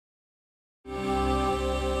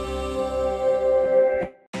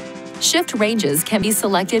Shift ranges can be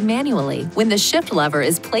selected manually when the shift lever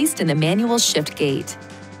is placed in the manual shift gate.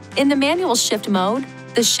 In the manual shift mode,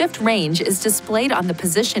 the shift range is displayed on the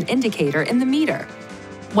position indicator in the meter.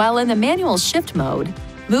 While in the manual shift mode,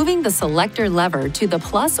 moving the selector lever to the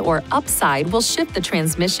plus or up side will shift the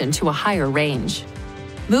transmission to a higher range.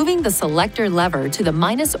 Moving the selector lever to the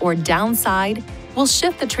minus or down side will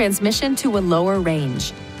shift the transmission to a lower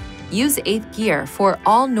range. Use 8th gear for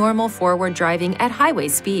all normal forward driving at highway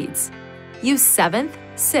speeds. Use 7th,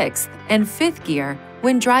 6th, and 5th gear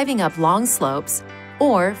when driving up long slopes,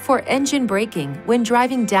 or for engine braking when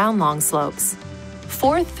driving down long slopes.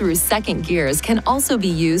 4th through 2nd gears can also be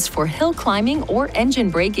used for hill climbing or engine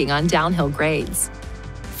braking on downhill grades.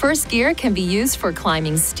 1st gear can be used for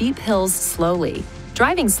climbing steep hills slowly,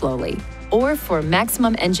 driving slowly, or for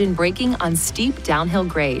maximum engine braking on steep downhill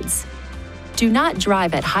grades. Do not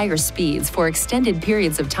drive at higher speeds for extended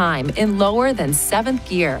periods of time in lower than 7th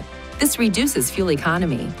gear. This reduces fuel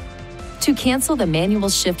economy. To cancel the manual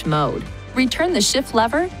shift mode, return the shift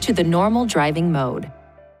lever to the normal driving mode.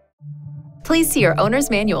 Please see your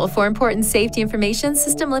owner's manual for important safety information,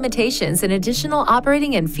 system limitations, and additional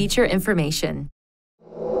operating and feature information.